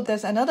also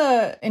there's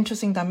another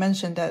interesting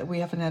dimension that we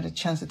haven't had a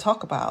chance to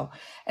talk about.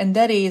 And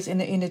that is in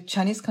the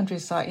Chinese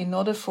countryside, in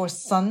order for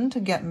son to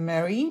get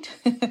married,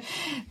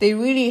 they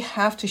really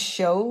have to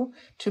show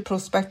to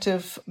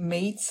prospective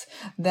mates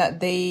that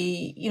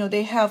they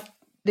have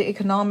the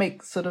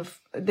economic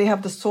they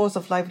have the source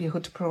of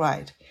livelihood to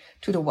provide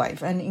to the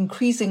wife. And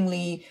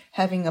increasingly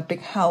having a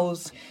big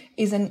house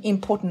is an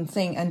important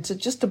thing. And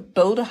to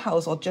build a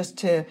house or just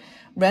to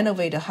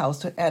renovate a house,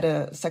 to add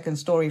a second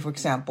story, for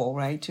example,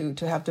 right? To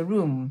have the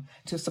room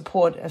to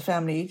support a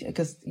family,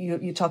 because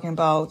you're talking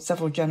about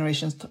several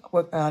generations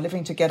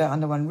living together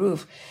under one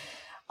roof.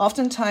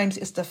 Oftentimes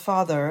it's the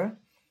father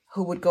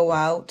who would go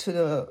out to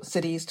the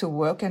cities to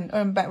work and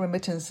earn back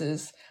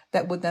remittances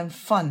that would then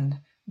fund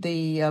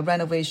the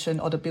renovation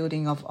or the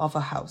building of a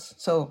house.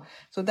 So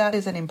that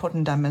is an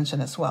important dimension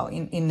as well,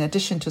 in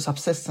addition to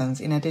subsistence,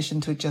 in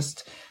addition to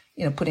just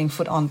putting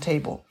food on the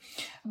table.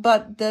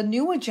 But the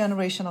newer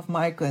generation of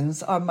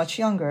migrants are much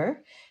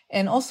younger.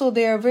 And also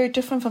they are very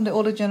different from the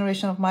older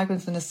generation of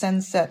migrants in the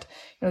sense that,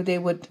 they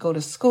would go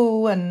to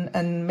school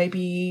and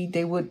maybe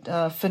they would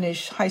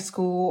finish high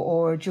school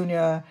or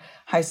junior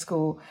high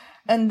school.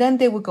 And then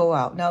they would go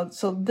out. Now,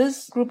 so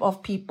this group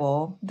of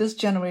people, this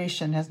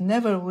generation has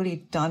never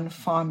really done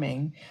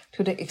farming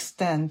to the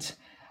extent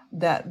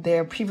that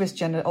their previous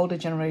older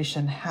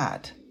generation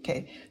had.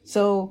 Okay.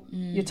 So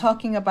you're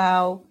talking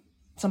about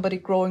somebody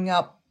growing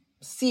up,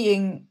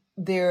 seeing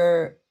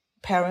their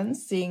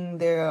parents, seeing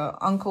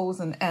their uncles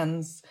and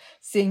aunts,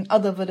 seeing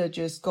other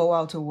villagers go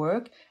out to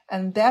work,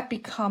 and that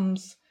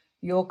becomes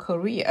your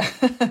career.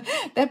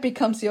 That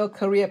becomes your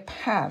career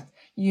path.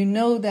 You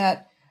know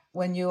that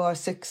when you are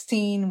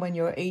 16, when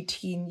you're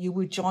 18, you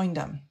will join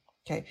them.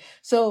 Okay.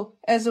 So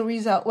as a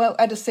result,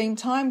 at the same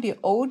time, the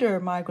older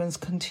migrants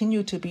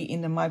continue to be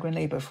in the migrant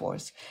labor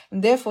force.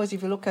 And therefore, if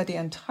you look at the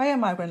entire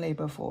migrant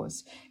labor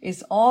force,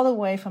 it's all the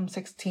way from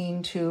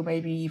 16 to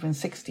maybe even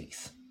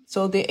 60s.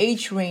 So the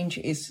age range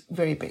is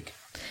very big.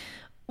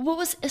 What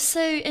was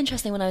so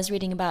interesting when I was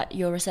reading about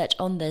your research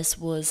on this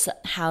was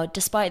how,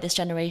 despite this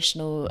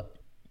generational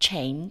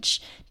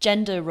change,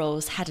 gender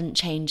roles hadn't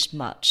changed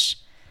much.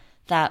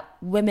 That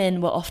women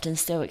were often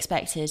still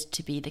expected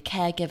to be the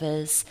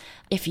caregivers.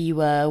 If you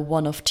were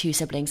one of two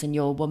siblings and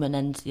you're a woman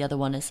and the other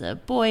one is a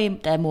boy,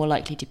 they're more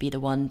likely to be the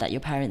one that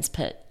your parents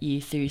put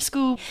you through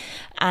school.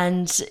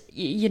 And,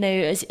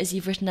 as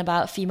you've written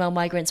about female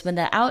migrants, when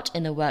they're out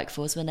in the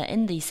workforce, when they're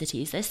in these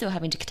cities, they're still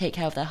having to take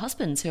care of their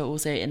husbands who are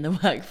also in the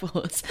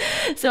workforce.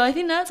 So I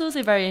think that's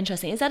also very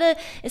interesting. Is that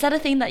a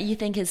thing that you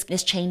think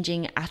is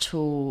changing at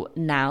all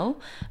now?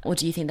 Or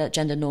do you think that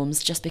gender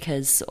norms, just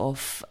because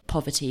of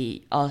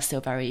poverty, are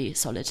still very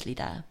solidly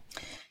there?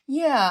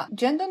 Yeah,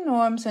 gender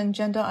norms and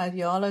gender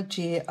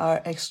ideology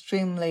are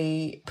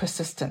extremely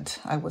persistent,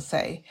 I would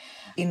say,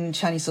 in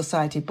Chinese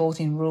society, both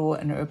in rural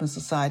and urban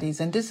societies.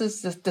 And this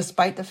is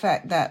despite the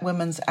fact that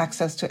women's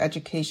access to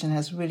education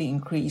has really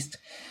increased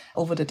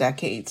over the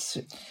decades.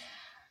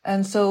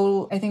 And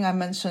so I think I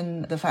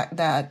mentioned the fact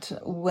that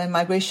when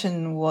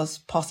migration was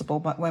possible,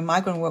 but when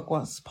migrant work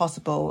was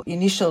possible,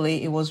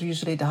 initially it was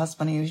usually the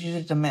husband, it was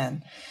usually the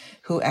man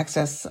who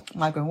access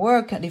migrant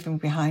work, leaving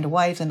behind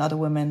wives and other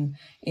women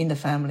in the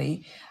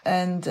family.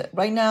 And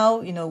right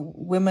now,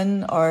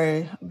 women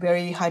are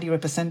very highly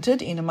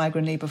represented in the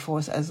migrant labor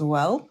force as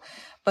well.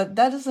 But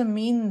that doesn't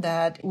mean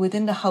that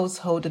within the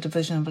household, the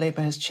division of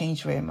labor has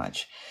changed very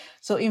much.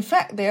 So in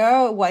fact, there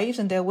are wives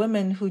and there are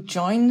women who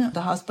join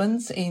the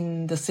husbands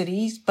in the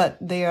cities, but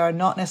they are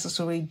not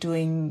necessarily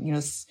doing,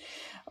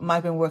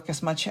 migrant work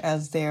as much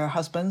as their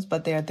husbands,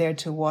 but they are there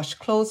to wash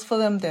clothes for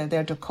them. They're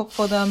there to cook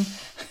for them.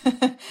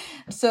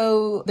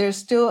 So there's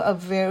still a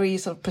very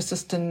sort of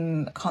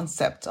persistent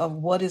concept of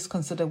what is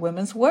considered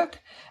women's work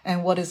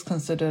and what is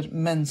considered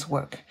men's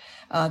work.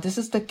 This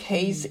is the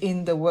case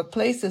in the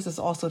workplace. This is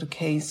also the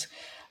case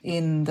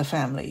in the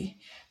family.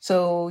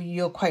 So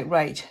you're quite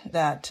right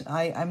that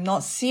I'm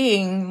not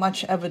seeing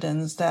much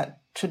evidence that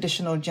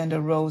traditional gender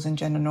roles and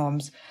gender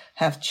norms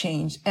have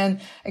changed. And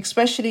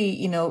especially,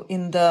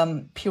 in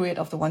the period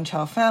of the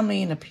one-child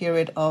family, in the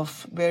period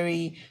of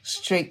very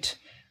strict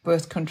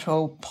birth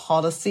control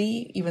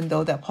policy, even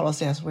though that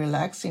policy has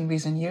relaxed in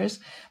recent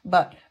years.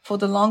 But for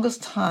the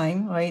longest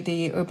time, right,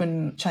 the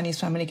urban Chinese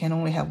family can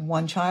only have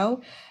one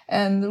child,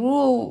 and the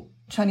rural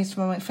Chinese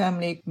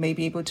family may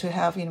be able to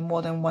have,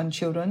 more than one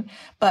children.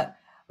 But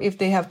if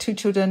they have two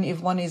children,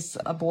 if one is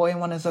a boy and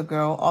one is a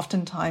girl,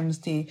 oftentimes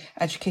the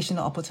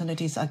educational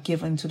opportunities are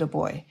given to the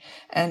boy.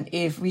 And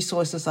if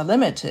resources are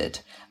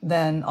limited,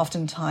 then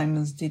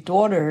oftentimes the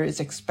daughter is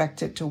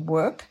expected to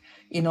work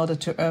in order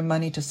to earn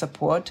money to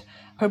support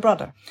her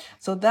brother.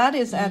 So that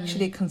is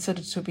actually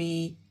considered to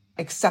be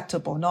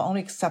acceptable, not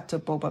only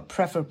acceptable, but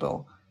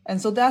preferable.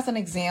 And so that's an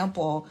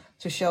example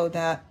to show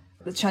that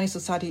the Chinese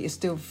society is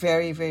still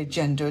very, very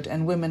gendered,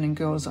 and women and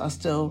girls are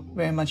still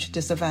very much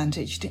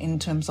disadvantaged in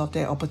terms of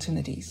their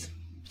opportunities.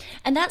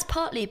 And that's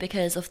partly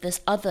because of this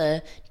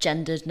other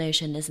gendered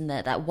notion, isn't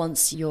there? That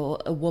once you're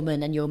a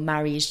woman and you're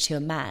married to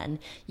a man,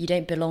 you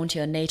don't belong to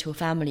your natal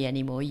family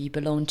anymore. You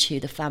belong to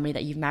the family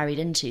that you've married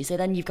into. So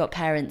then you've got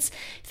parents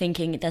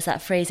thinking, there's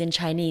that phrase in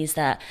Chinese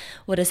that,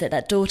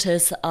 that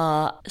daughters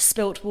are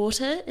spilt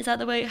water? Is that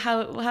the way,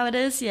 how it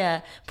is?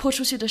 Yeah. 泼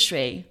出去的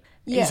水.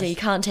 Yes. So you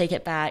can't take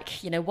it back.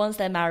 Once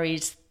they're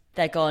married,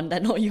 they're gone.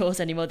 They're not yours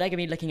anymore. They're going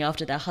to be looking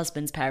after their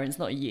husband's parents,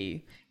 not you.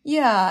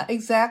 Yeah,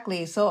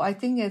 exactly. So I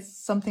think it's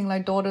something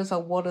like daughters are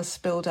water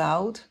spilled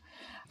out.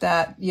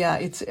 That,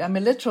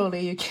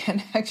 literally you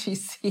can actually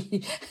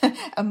see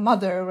a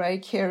mother,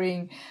 right,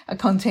 carrying a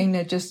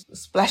container, just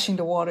splashing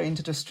the water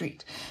into the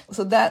street.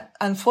 So that,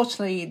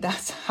 unfortunately,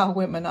 that's how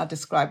women are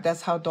described.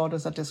 That's how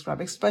daughters are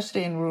described,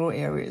 especially in rural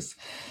areas.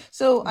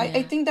 So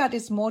I think that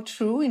is more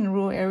true in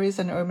rural areas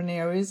and urban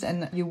areas.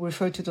 And you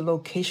refer to the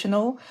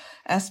locational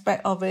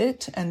aspect of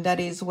it. And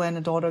that is when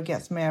a daughter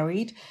gets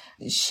married,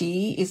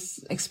 she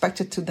is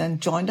expected to then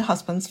join the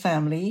husband's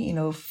family,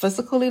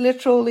 physically,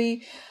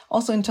 literally,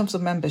 also in terms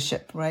of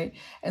membership, right?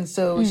 And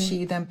so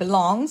she then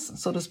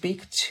belongs, so to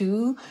speak,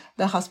 to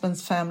the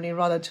husband's family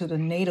rather to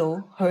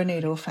her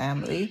natal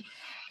family.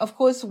 Of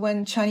course,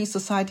 when Chinese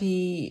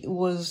society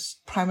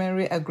was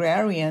primarily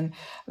agrarian,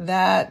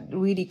 that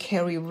really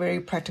carried very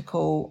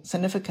practical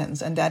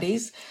significance. And that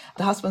is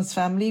the husband's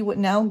family would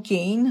now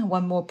gain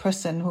one more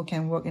person who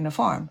can work in a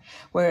farm,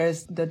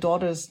 whereas the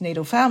daughter's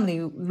natal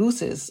family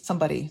loses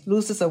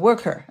a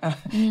worker.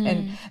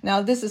 And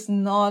now this is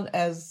not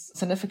as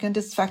significant.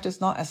 This factor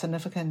is not as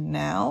significant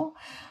now,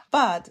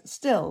 but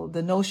still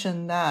the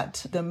notion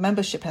that the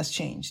membership has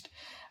changed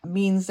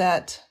means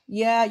that,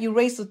 you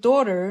raise a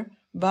daughter,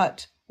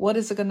 but what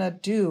is it going to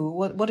do?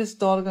 What is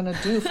daughter going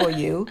to do for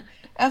you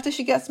after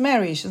she gets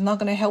married? She's not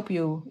going to help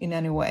you in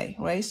any way,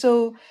 right?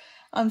 So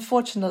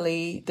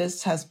unfortunately,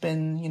 this has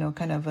been,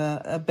 kind of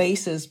a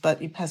basis,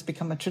 but it has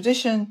become a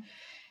tradition.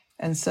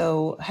 And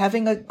so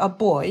having a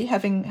boy,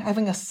 having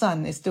a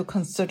son is still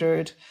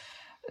considered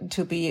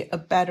to be a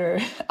better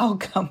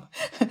outcome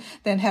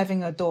than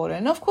having a daughter.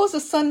 And of course, the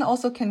son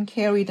also can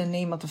carry the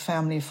name of the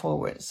family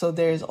forward. So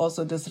there's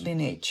also this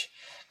lineage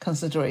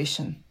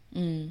consideration.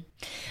 And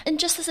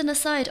just as an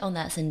aside on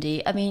that,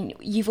 Cindy, I mean,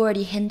 you've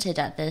already hinted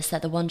at this,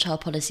 that the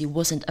one-child policy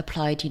wasn't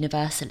applied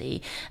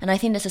universally. And I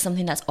think this is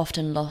something that's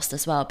often lost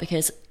as well,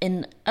 because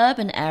in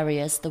urban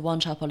areas, the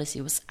one-child policy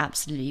was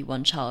absolutely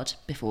one child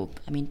before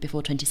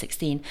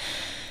 2016.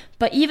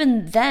 But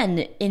even then,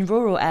 in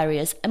rural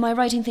areas, am I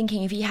right in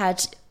thinking if you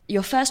had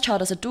your first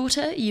child as a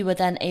daughter, you were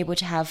then able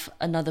to have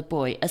another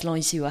boy as long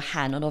as you were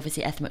Han, and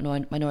obviously ethnic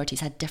minorities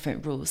had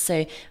different rules.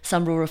 So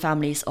some rural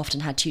families often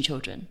had 2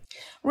 children.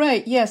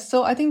 Right, yes.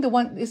 So I think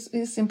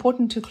it's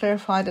important to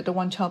clarify that the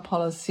one-child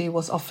policy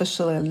was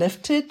officially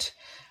lifted.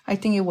 I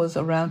think it was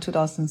around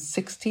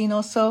 2016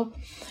 or so.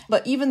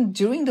 But even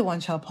during the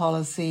one-child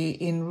policy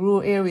in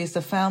rural areas,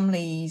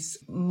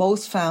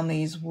 most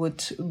families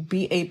would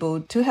be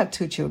able to have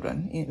 2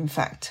 children, in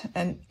fact.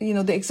 And,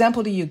 the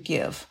example that you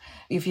give,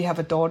 if you have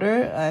a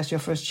daughter as your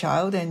first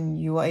child and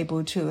you are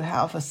able to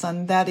have a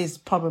son, that is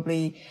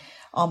probably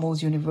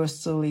almost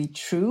universally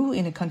true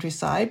in the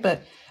countryside.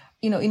 But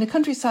in the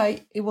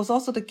countryside, it was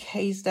also the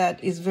case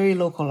that it's very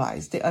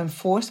localized. The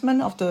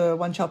enforcement of the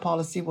one-child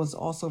policy was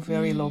also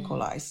very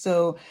localized.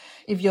 So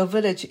if your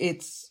village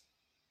is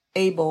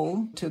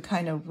able to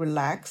kind of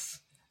relax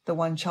the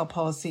one-child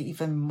policy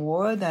even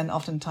more, then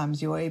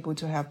oftentimes you are able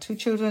to have 2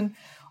 children,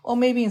 or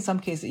maybe in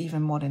some cases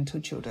even more than 2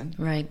 children.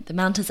 Right. The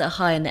mountains are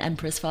high and the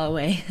emperor is far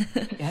away.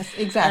 Yes,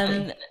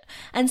 exactly.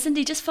 And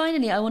Cindy, just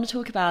finally, I want to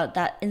talk about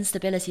that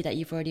instability that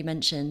you've already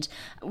mentioned,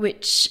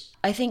 which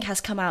I think has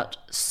come out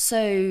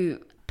so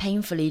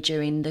painfully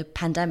during the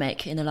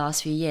pandemic in the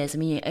last few years. I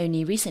mean,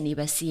 only recently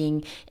we're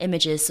seeing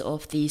images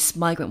of these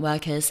migrant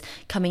workers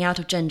coming out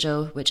of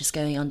Zhengzhou, which is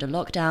going under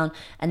lockdown,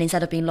 and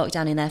instead of being locked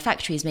down in their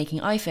factories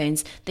making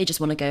iPhones, they just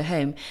want to go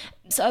home.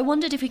 So I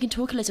wondered if we can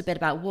talk a little bit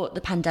about what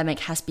the pandemic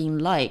has been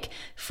like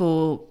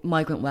for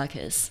migrant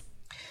workers.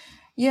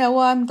 Yeah, well,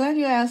 I'm glad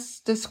you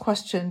asked this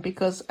question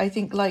because I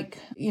think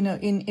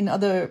in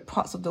other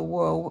parts of the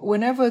world,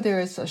 whenever there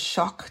is a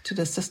shock to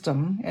the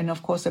system, and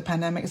of course the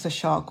pandemic is a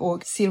shock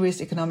or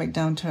serious economic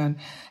downturn,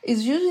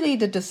 it's usually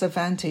the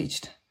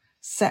disadvantaged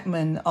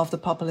segment of the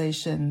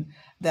population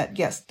that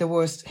gets the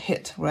worst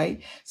hit,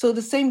 right? So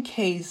the same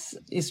case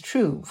is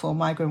true for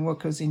migrant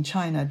workers in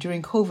China.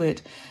 During COVID,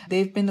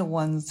 they've been the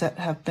ones that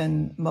have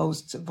been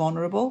most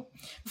vulnerable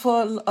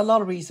for a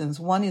lot of reasons.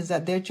 One is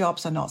that their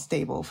jobs are not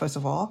stable, first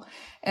of all,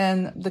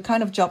 and the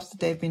kind of jobs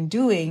that they've been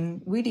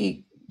doing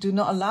really do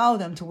not allow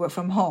them to work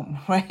from home,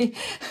 right?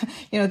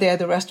 They are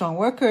the restaurant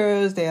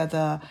workers, they are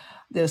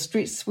the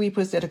street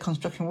sweepers, they're the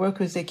construction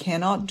workers. They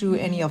cannot do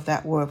any of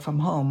that work from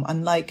home.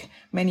 Unlike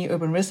many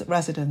urban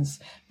residents,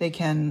 they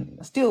can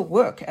still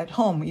work at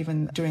home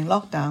even during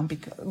lockdown,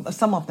 because,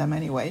 some of them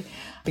anyway,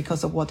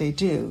 because of what they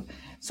do.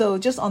 So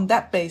just on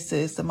that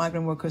basis, the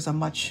migrant workers are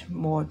much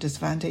more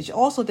disadvantaged.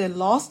 Also, they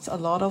lost a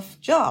lot of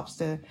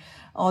jobs.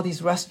 All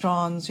these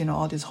restaurants,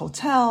 all these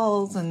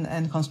hotels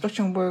and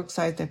construction work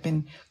sites have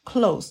been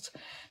closed.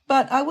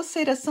 But I would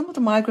say that some of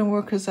the migrant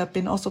workers have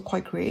been also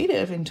quite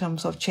creative in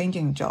terms of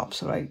changing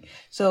jobs, right?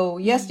 So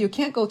yes, you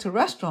can't go to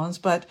restaurants,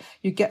 but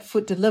you get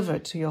food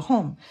delivered to your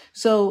home.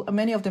 So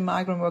many of the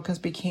migrant workers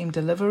became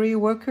delivery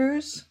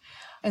workers.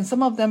 And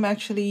some of them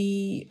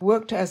actually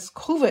worked as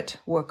COVID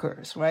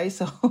workers, right?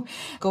 So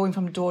going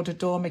from door to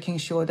door, making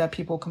sure that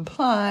people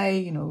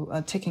comply,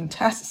 taking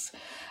tests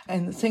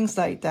and things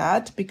like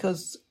that,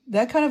 because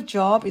that kind of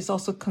job is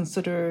also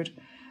considered,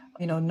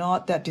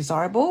 not that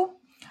desirable.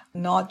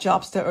 Not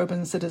jobs that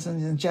urban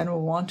citizens in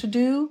general want to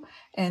do,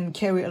 and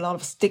carry a lot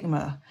of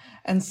stigma.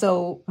 And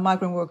so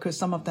migrant workers,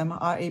 some of them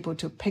are able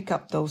to pick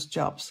up those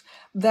jobs.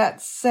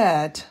 That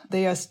said,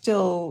 they are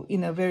still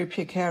in a very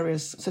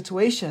precarious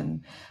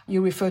situation.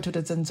 You refer to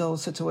the Zhengzhou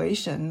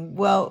situation.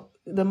 Well,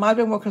 the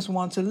migrant workers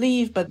want to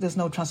leave, but there's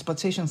no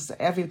transportation. So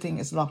everything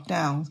is locked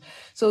down.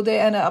 So they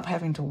end up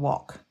having to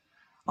walk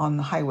on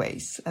the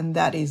highways. And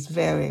that is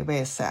very,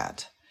 very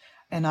sad.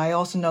 And I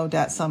also know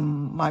that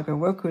some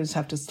migrant workers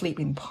have to sleep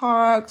in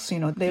parks.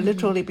 They're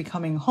literally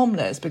becoming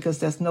homeless because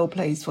there's no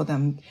place for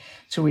them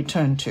to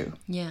return to.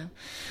 Yeah,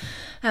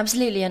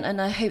 absolutely.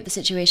 And I hope the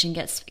situation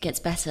gets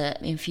better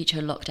in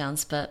future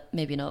lockdowns, but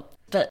maybe not.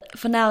 But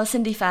for now,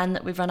 Cindy Fan,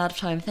 we've run out of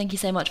time. Thank you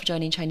so much for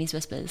joining Chinese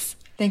Whispers.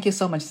 Thank you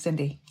so much,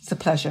 Cindy. It's a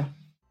pleasure.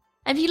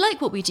 And if you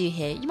like what we do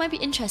here, you might be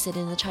interested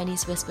in the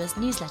Chinese Whispers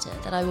newsletter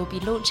that I will be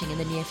launching in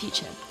the near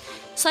future.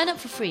 Sign up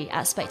for free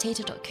at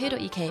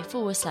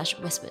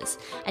spectator.co.uk/whispers,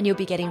 and you'll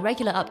be getting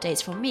regular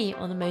updates from me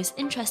on the most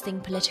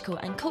interesting political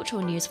and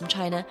cultural news from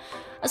China,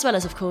 as well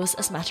as, of course,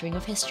 a smattering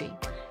of history.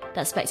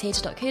 That's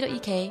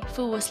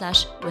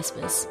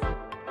spectator.co.uk/whispers.